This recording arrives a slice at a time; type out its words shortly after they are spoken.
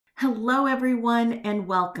Hello, everyone, and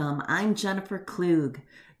welcome. I'm Jennifer Kluge.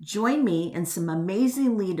 Join me and some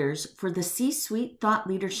amazing leaders for the C-Suite Thought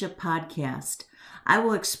Leadership Podcast. I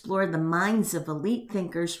will explore the minds of elite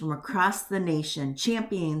thinkers from across the nation,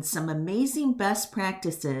 championing some amazing best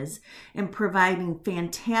practices and providing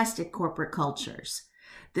fantastic corporate cultures.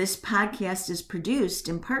 This podcast is produced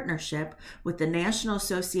in partnership with the National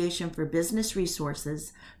Association for Business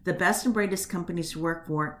Resources, the Best and Brightest Companies to Work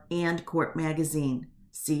For, and Corp Magazine.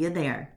 See you there.